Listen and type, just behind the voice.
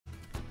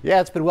Yeah,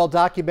 it's been well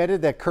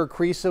documented that Kerr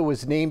Kriisa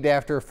was named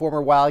after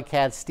former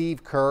Wildcat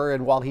Steve Kerr,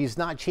 and while he's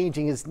not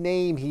changing his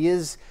name, he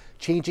is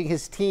changing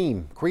his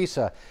team.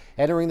 Kriisa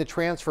entering the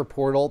transfer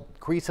portal.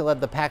 Kriisa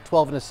led the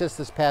Pac-12 in assists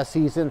this past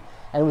season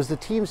and was the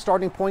team's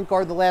starting point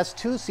guard the last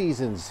 2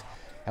 seasons.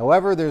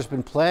 However, there's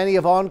been plenty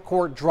of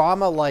on-court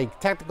drama like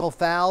technical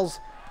fouls,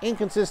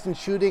 inconsistent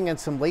shooting, and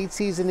some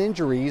late-season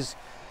injuries.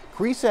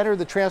 Kriisa entered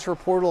the transfer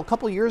portal a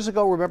couple years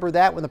ago. Remember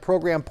that when the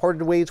program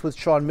parted ways with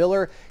Sean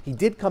Miller. He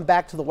did come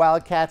back to the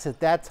Wildcats at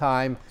that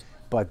time,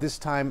 but this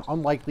time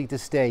unlikely to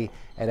stay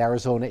at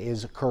Arizona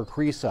is Kerr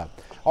Kriisa.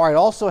 All right,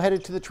 also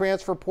headed to the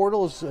transfer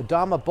portal is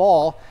Adama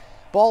Ball.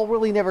 Ball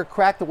really never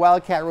cracked the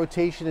Wildcat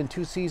rotation in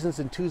 2 seasons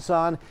in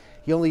Tucson.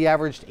 He only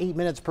averaged 8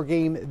 minutes per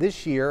game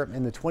this year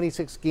in the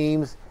 26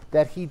 games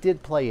that he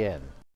did play in.